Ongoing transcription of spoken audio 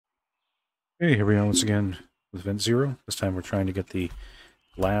Hey, here we are once again with Event Zero. This time we're trying to get the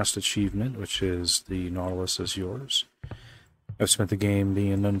last achievement, which is the Nautilus is yours. I've spent the game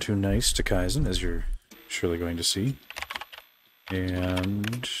being none too nice to Kaizen, as you're surely going to see.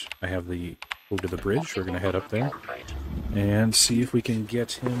 And I have the go to the bridge. We're going to head up there and see if we can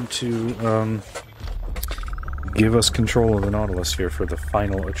get him to give us control of the Nautilus here for the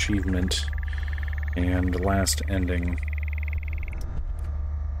final achievement and last ending.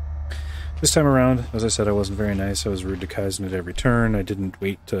 This time around, as I said, I wasn't very nice. I was rude to Kaizen at every turn. I didn't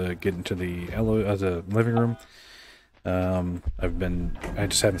wait to get into the living room. I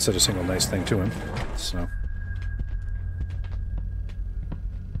just haven't said a single nice thing to him, so.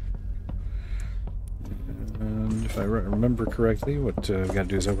 And if I remember correctly, what we've got to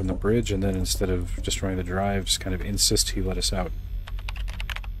do is open the bridge, and then instead of just running the drive, just kind of insist he let us out.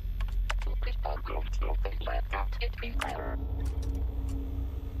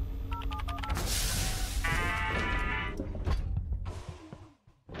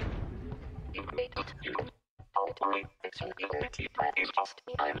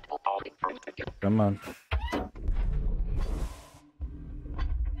 Come on.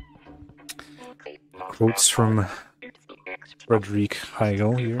 Quotes from Frederick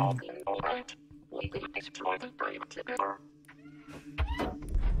Heigl here.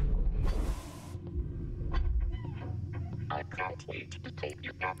 I can't wait to take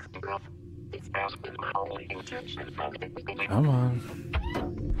you back to Earth. This has been my only intention from the beginning. Come on.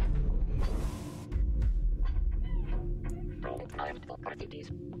 From time to parties,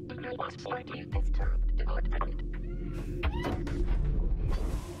 the last idea disturbed the continent.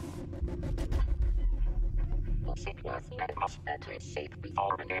 The sickness made us better safe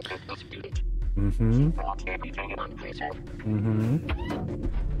before we entered the spirit. She brought everything on herself.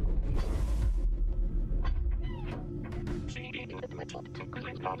 She admitted to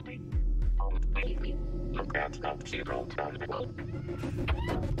good body. And baby, look at that she wrote on the wall.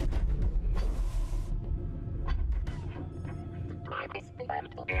 Time is the land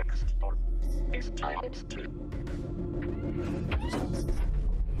of next door. This time it's two.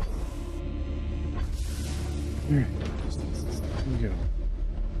 Alright. Here we go.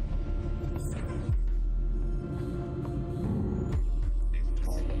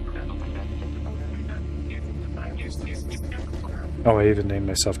 Oh, I even named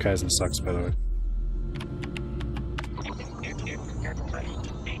myself Kaizen Sucks, by the way.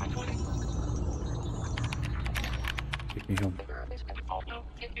 Take me home.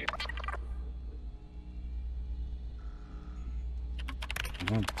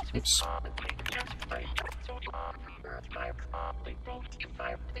 Come on. Oops.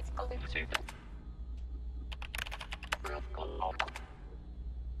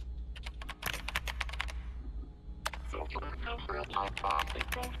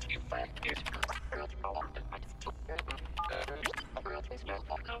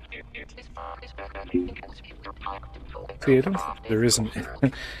 See, there isn't.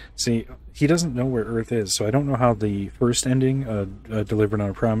 See, he doesn't know where Earth is, so I don't know how the first ending, Delivered on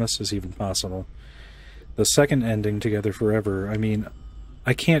a Promise, is even possible. The second ending, Together Forever, I mean,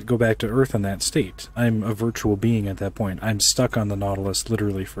 I can't go back to Earth in that state. I'm a virtual being at that point. I'm stuck on the Nautilus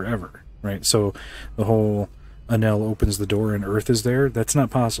literally forever, right? So the whole Anel opens the door and Earth is there, that's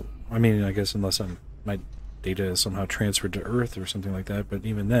not possible. I mean, I guess unless my data is somehow transferred to Earth or something like that, but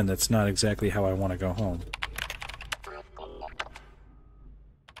even then, that's not exactly how I want to go home.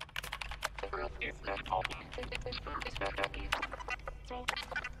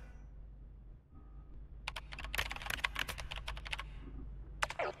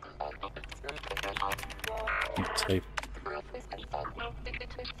 Type.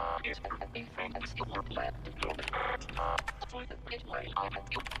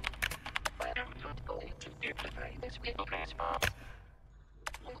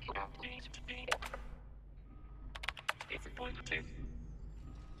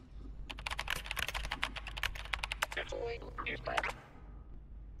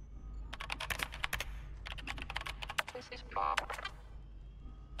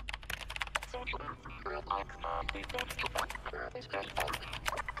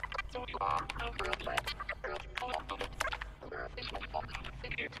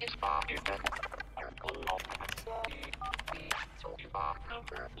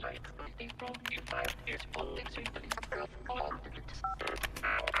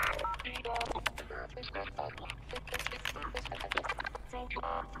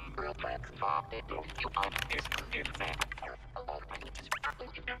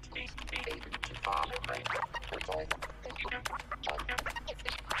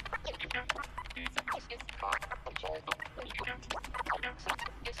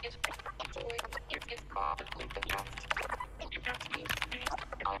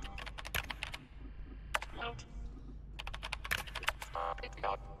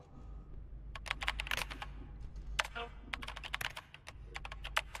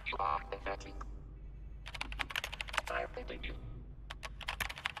 pathetic. I believe you.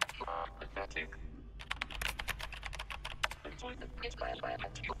 You are pathetic. Enjoy the pitch by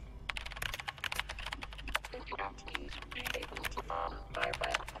planet. You don't need to be able to follow my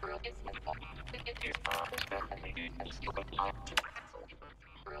path. World is simple. It is far definitely and you would like to.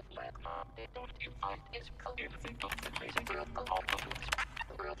 World like it don't you find is confusing the crazy world of all the books.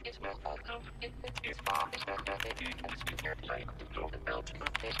 The world is well known. It is far definitely and you would like to go about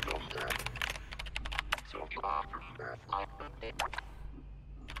the physical world. So you are from Earth like the day.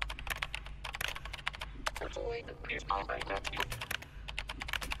 Enjoy the pitch by planet.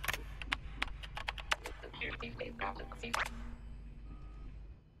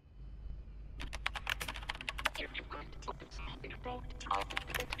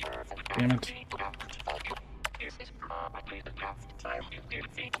 Damn it. This is probably the last time you will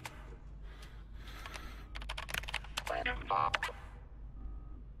see. Planet Bob.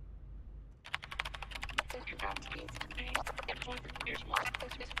 You have needs to be enjoy the years one.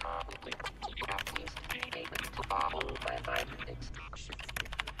 This is probably you have needs to be able to follow my life instructions.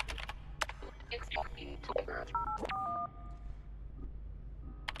 It's lucky to the earth.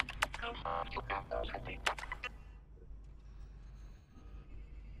 Come on, you have no money.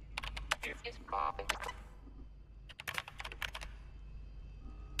 This is Robin.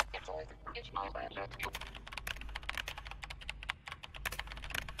 Enjoy the pitch I let you.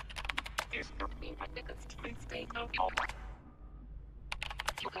 This would be my biggest mistake of all.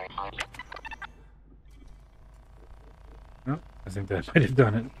 You learn my lesson. Oh, I think that might have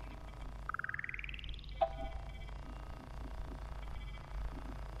done it.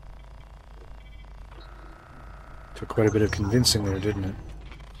 Took quite a bit of convincing there, didn't it?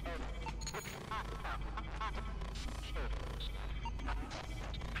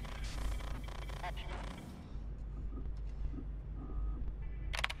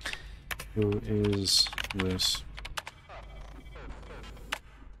 Who is this?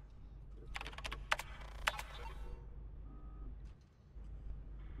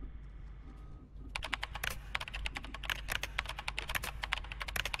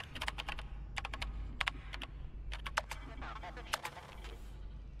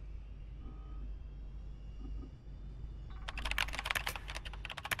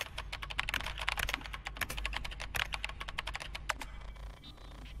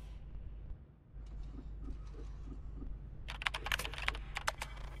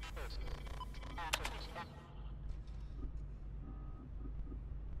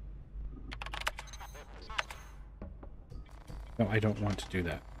 No, I don't want to do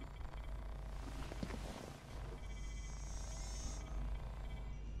that.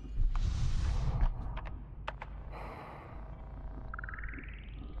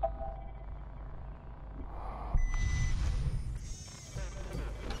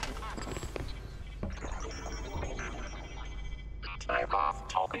 I'm off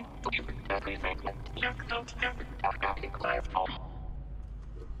talking to you everything and you don't ever talk live home.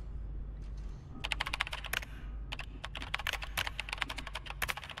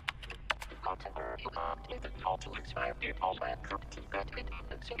 You can't even Nautilus 5 did all that to get it in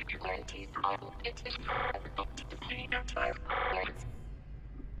the singularity problem. It is not to defeat our time.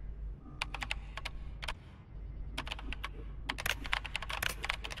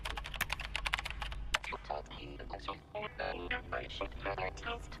 You taught me the lesson for that I should have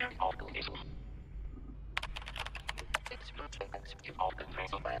tell all the little. It's not things you all the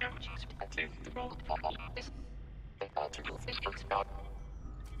crazy energies that is the road for all this. They got to do things about.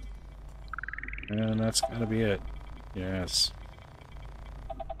 And that's gotta be it. Yes.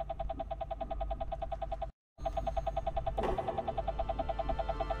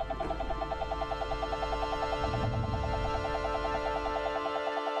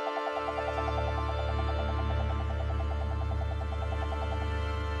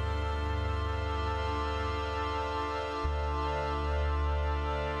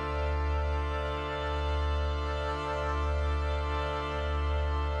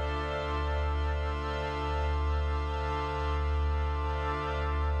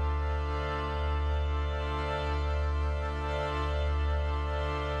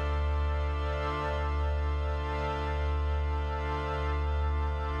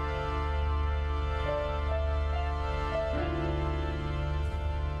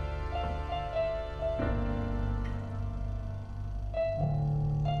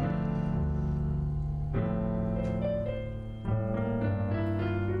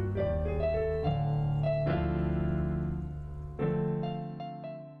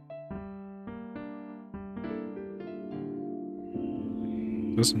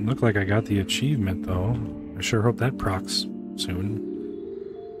 Doesn't look like I got the achievement, though. I sure hope that procs soon.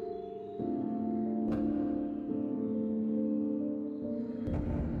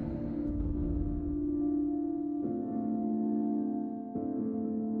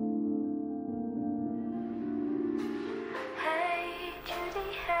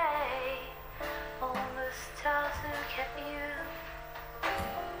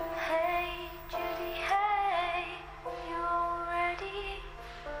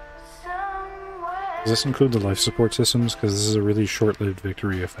 Does this include the life support systems? Because this is a really short-lived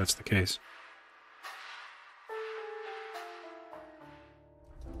victory if that's the case.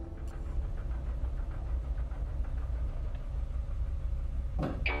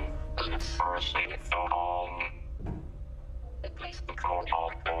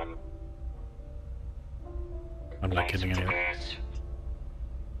 I'm not kidding anyone.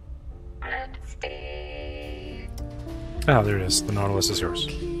 Ah, there it is. The Nautilus is yours.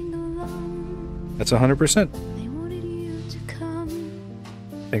 That's 100%.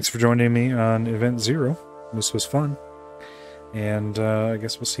 Thanks for joining me on Event 0. This was fun. And I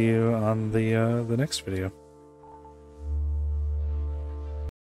guess we'll see you on the next video.